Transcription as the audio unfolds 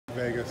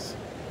Vegas.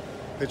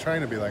 They're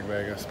trying to be like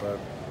Vegas, but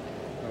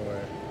no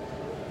way.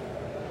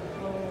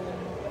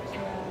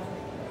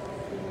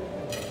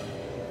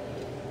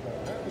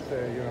 I have to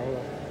say,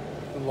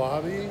 the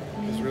lobby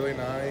is really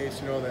nice.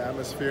 The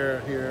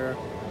atmosphere here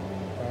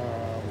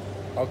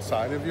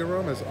outside of your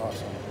room is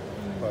awesome.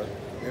 But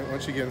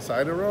once you get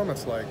inside a room,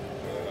 it's like...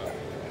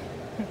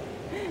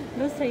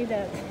 Don't say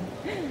that.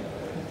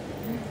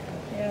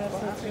 Yeah,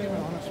 Well, I have to be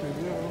honest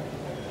with you.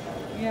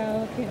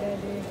 Yeah, okay,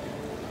 Daddy.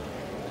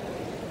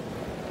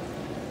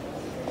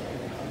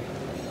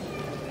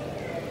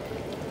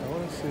 I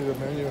want to see the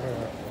menu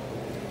here.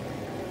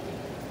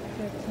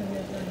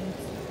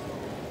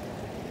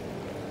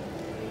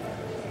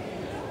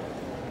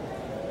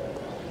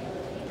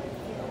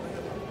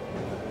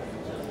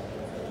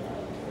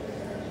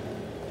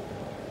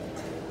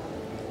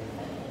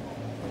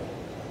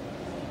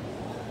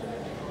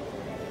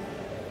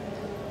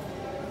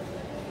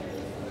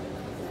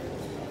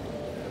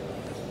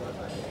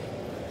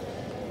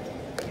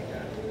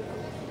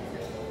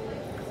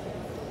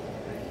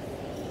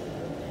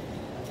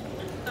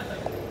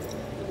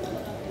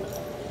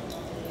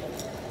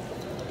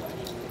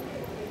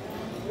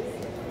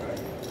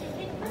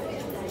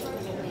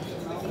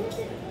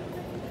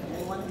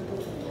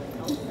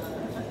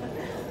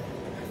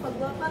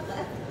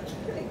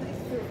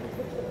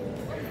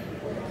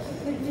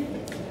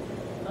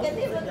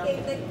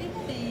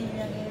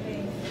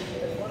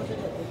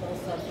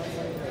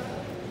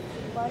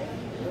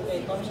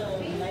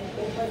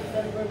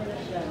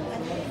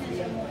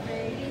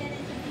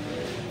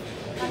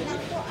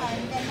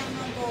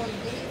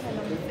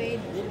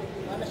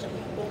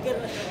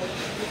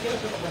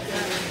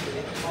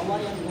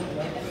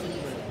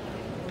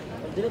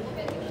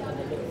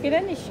 Kira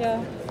ni siya.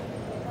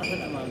 Ako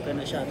naman,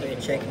 kaya siya ito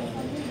i-check mo.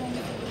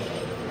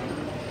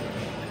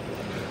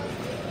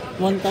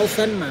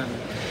 1,000, ma'am.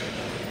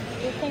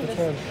 You think Which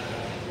the one?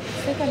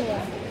 second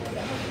one?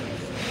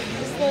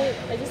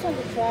 I just want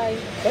to try.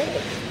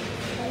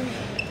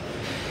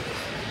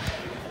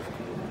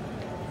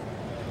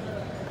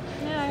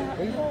 Yeah,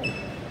 Where you going?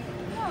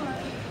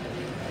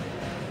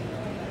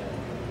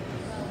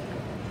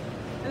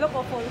 look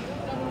awful.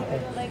 I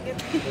don't like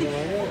it. You don't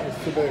like it?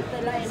 It's too big.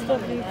 It's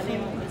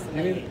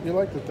too big. You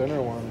like the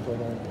thinner ones, I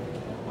think.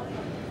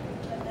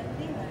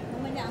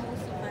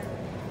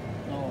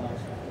 No.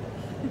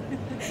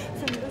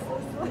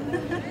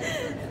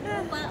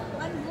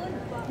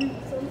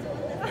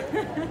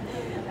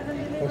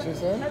 What's she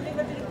saying?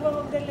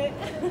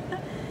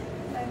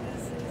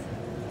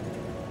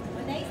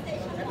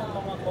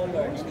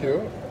 It's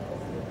cute.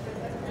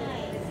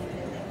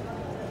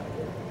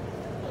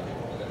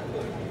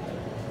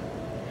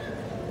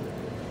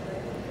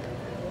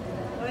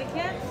 I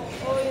can't.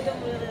 Oh, you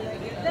don't really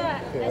like it.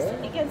 That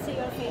Yeah. you can see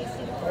your face.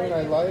 I mean,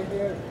 I like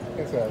it. I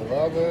can say I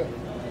love it.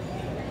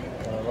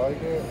 I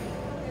like it.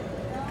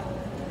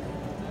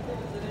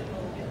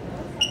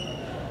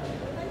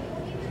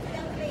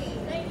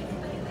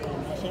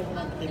 Siya po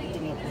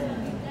nagtitingin po.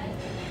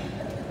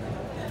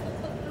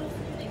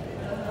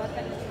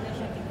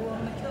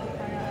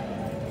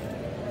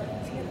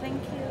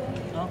 Thank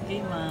you. Okay,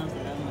 ma'am.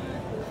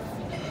 Salamat.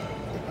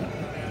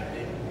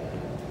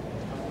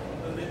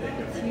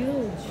 It's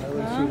huge. I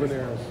like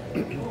souvenirs.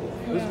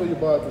 This is what you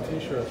bought, the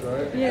t-shirts,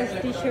 right? Yes,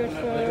 t-shirts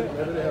for.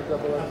 Maybe they have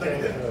double XL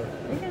here.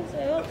 You can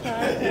say, oh,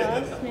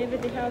 class. Maybe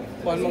they have.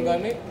 Kuan mo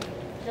gani?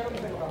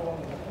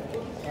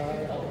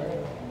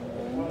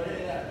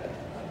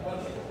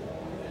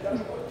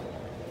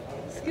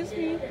 Excuse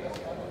me.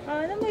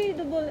 Ano mo yung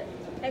double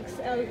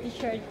XL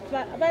t-shirt?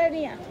 Para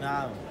niya?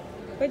 Now.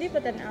 Pwede pa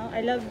tanaw.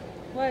 I love,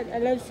 what? I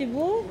love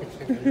Cebu?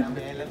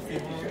 I love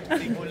Cebu.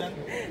 Cebu lang.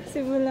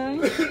 Cebu lang.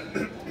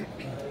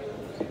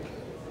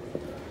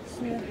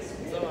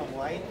 So,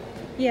 white?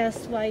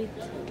 Yes, white.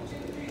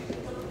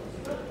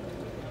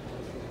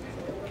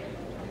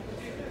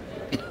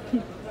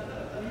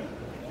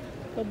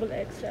 Double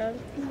XL.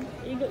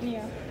 Igot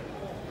niya.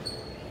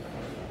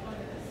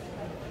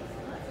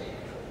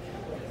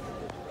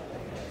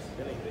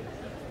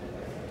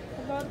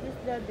 How about this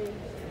daddy?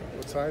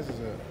 What size is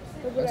it?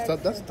 Double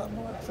That's XL.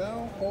 double XL?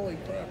 Holy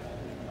crap.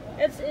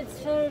 It's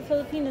for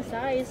Filipino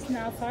size,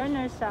 na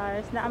foreigner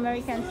size, na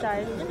American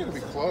size. I think it'll be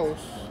close.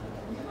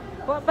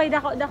 Pay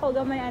dako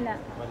gamay ana.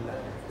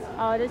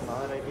 Oh,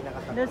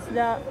 that's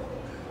the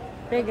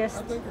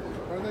biggest. I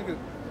think it,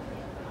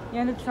 You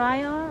want to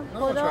try on? no,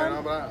 Hold I'm trying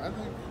on. now, but I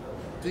think,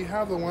 do you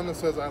have the one that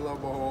says I love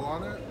Bohol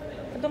on it?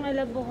 Itong I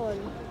love Bohol.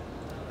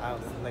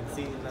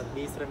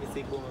 Nag-base rami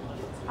Cebu.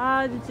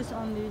 This is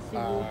only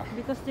Cebu Ah.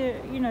 because they're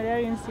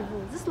in Cebu.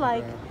 Just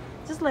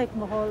like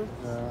Bohol.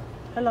 Yeah.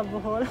 I love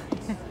Bohol.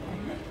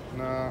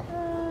 No.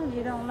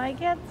 You don't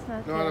like it?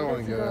 Okay, No, I don't want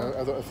let's to get go. it.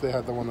 I thought if they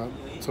had the one that,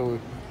 so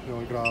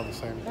we could all have the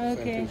same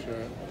Okay.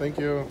 t-shirt. Thank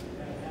you.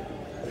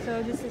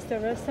 So this is the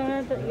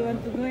restaurant that you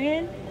want to go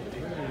in.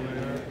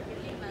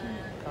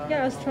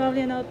 Yeah,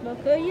 Australian Outlook.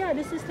 Oh yeah,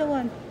 this is the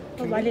one.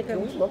 Can we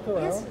look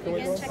around? Can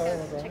we go inside?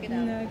 Check it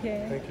out.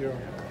 Okay. Thank you.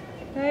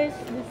 Guys,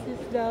 this is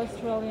the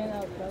Australian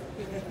Outlook.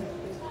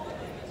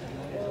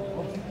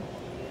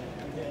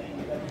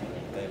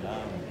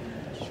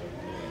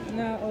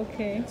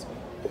 okay.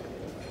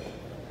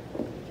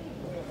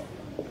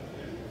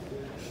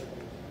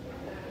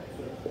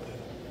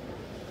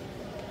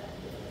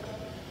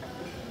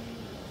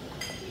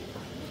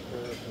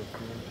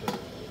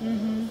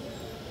 Mm-hmm.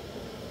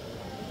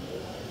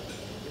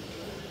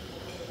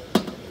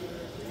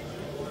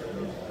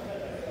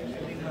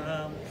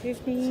 Ma'am.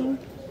 15.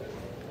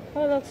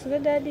 Oh, looks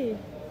good, Daddy.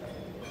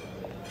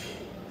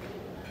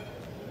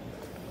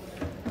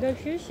 The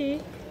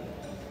sushi.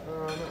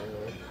 Not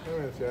really. I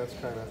mean, yeah, it's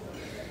kind of.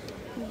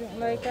 You don't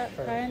like that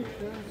kind?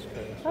 Yeah, it's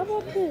kind of. How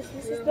about this?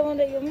 This is the one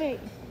that you make.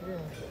 Yeah.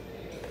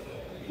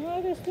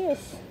 What is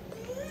this?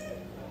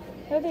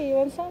 Daddy, you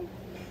want some?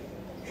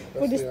 For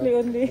That's display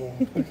only.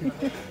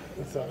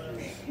 That's not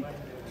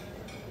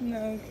really.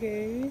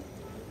 Okay.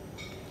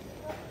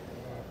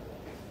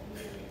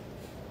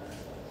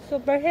 So,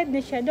 per head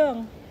ni siya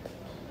dong.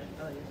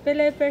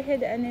 Pila per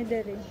head ani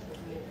diri?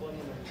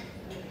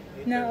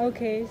 Na,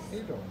 okay.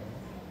 You don't know.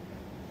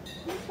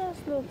 This sauce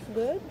looks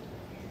good.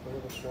 Look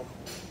at the shrimp.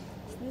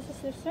 This is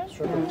the shrimp?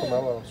 Shrimp and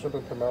pomelo. Shrimp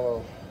and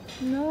pomelo.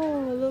 No,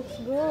 it looks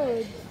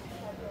good.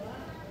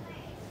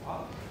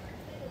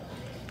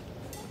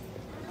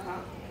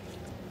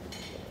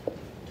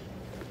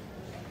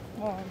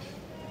 Oh.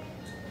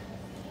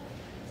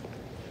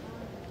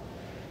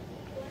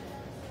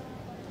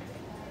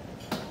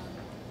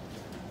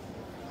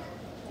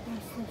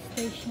 Pasta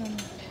station.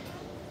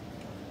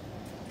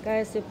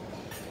 Guys, if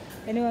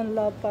anyone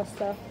love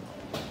pasta,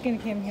 you can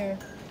come here.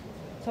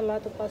 It's a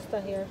lot of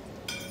pasta here.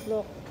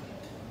 Look.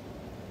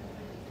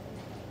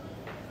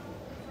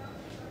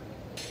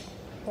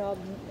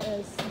 Problem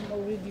is I'm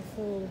already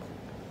full.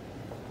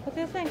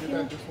 Okay, thank You you.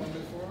 had this one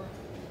before?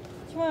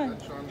 Which one?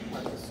 Lechon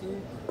pack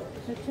soup.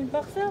 Lechon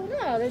baksa?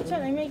 Yeah,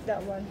 lechon. I make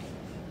that one.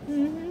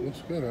 Mm-hmm.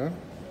 Looks good, huh?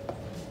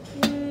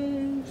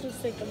 Just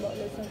think about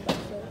lechon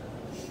baksa.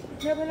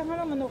 Yeah, wala ka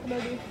lang manok,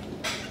 Daddy.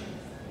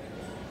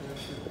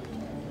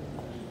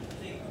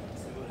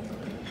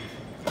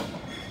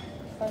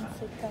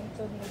 Pancit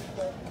canton with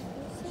pork.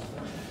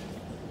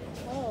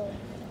 Oh.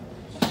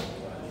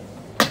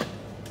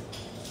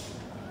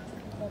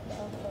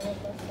 Nataang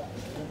kalabasa.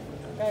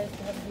 Guys,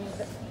 we have these.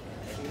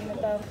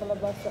 Nataang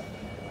kalabasa.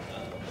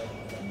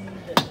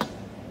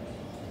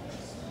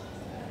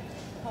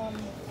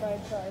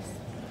 Fried rice.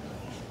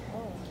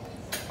 Oh.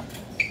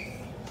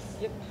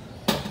 Yep.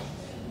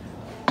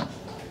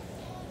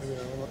 Maybe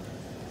I want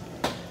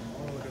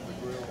to look at the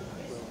grill.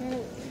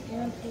 You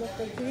want to look at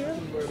the grill?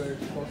 This is where they're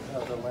supposed to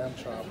have the lamb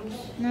chops.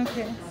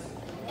 Okay.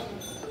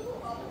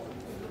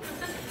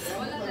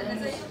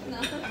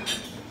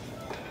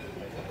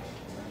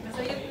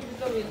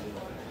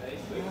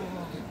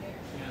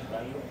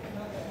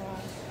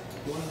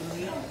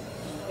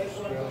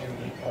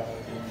 Australian meat pie.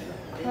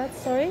 What?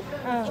 Sorry?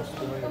 Ah.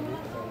 Australian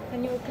meat pie.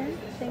 Can you open?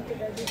 Thank you,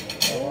 Daddy.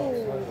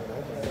 Oh,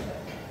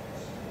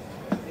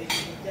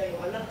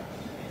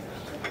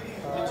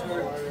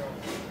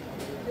 Oh.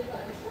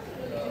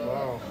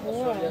 Wow.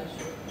 Wow.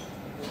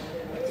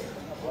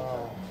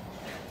 Wow.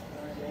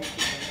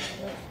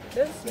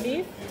 That's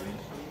beef?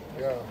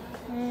 Yeah.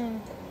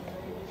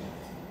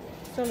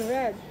 It's all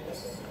red.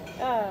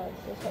 Ah,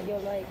 that's what you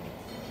like.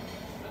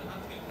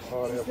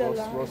 Oh, they This is have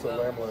the lamb. roasted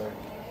lamb leg.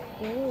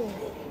 Ooh.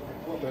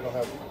 They don't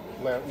have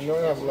lamb. You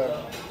don't have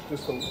lamb.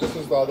 This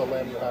is all the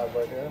lamb you have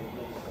right here.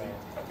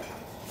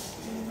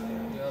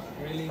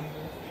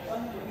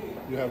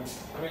 You have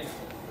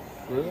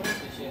grilling?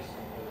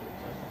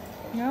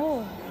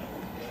 No.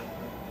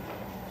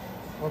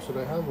 Oh, so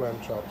they have lamb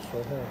chops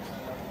right here.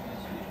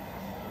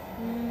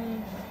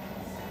 And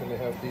they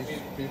have beef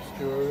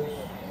skewers,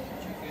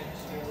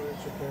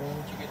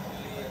 chicken.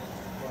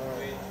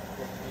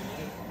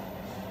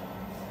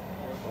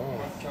 Wow.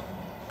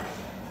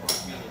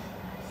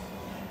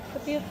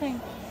 What do you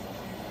think?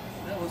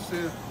 Yeah, we'll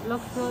see.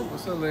 Looks good. We'll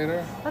see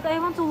later. But I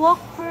want to walk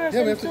first.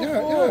 Yeah, I'm we have to. so Yeah,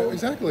 full. yeah,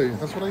 exactly.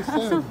 That's what I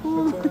said. so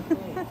full. That's what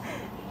I thought.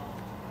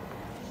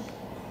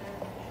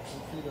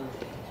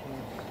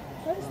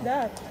 What is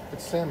that?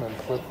 It's salmon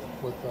with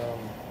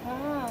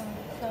Ah,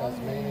 salmon.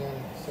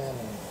 Tasmanian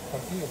salmon.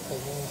 Confi of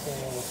Tasmanian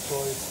salmon with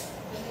soy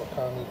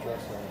wakame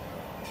dressing.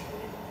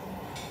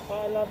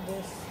 Oh, I love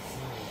this.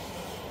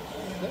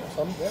 They have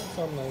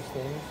some nice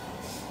things.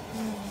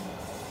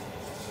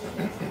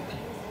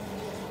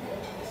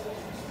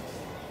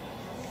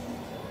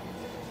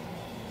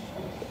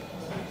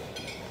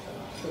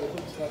 So it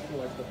looks nothing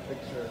like the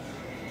picture.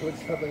 It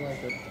looks nothing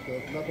like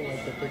nothing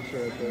like the picture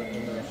at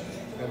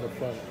in the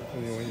front.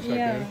 You know, when you check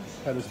Yeah. in,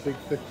 had this big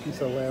thick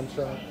piece of lamb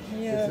chop.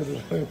 Yeah. This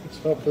is lamb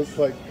chop is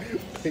like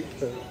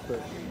paper.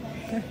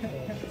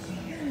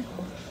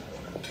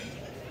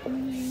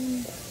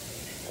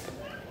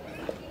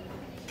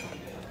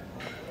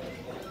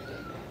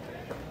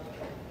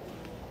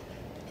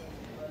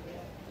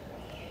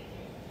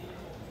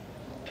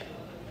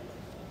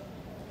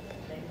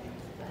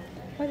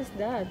 What is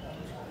that?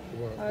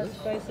 What? This?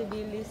 Spicy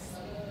dilis.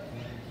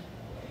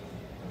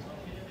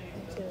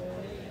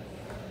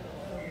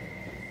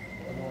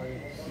 Hanoi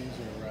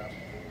season wrap.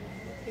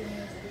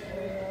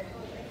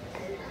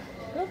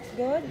 Looks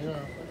good.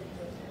 Yeah.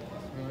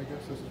 I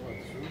guess this is what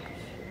soup.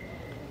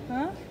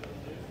 Huh?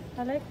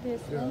 I like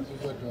this Yeah, one. this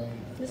is like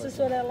This like is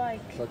what I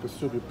like. It's like a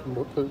soup. You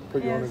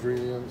put your own Yes.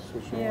 ingredients,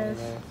 what you Yes.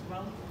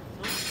 want.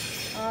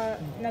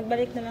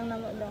 Nagbalik na lang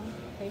namo dong.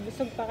 Kay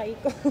busog pa kay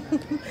ko.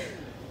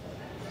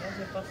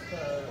 Kasi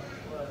pasta,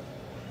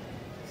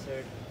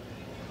 dessert.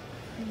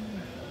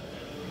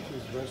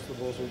 These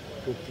vegetables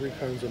with 3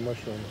 kinds of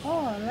mushrooms.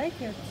 Oh, I like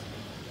it.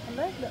 I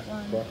like that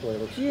one. Broccoli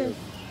looks Yes. good.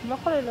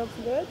 Broccoli looks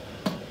good.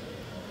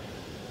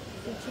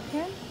 The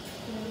chicken?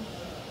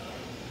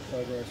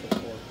 Fried rice or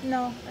pork.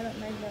 No, I don't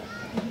like that.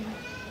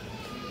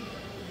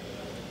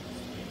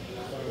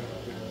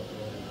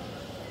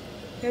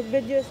 Your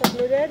video is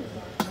uploaded?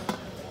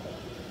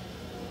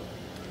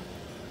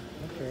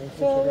 Okay,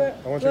 So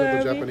I want you to go where to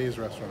are the we? Japanese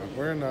restaurant.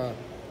 We're in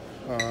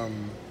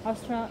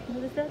Restaurant.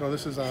 What is that? no,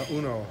 this is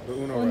Uno, the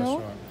Uno, Uno?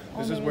 restaurant.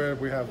 This is Uno. where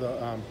we have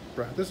the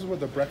this is where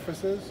the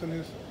breakfast is in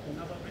this.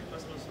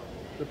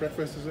 The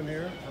breakfast is in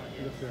here.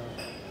 Yes, yeah.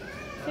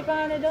 Si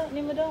pangalan daw,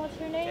 ni mo daw, what's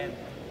your name?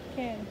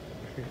 Ken.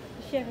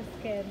 Chef is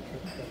Ken.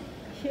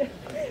 Chef.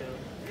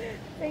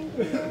 Thank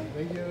you.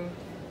 Thank you.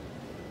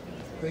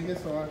 Thank you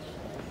so much.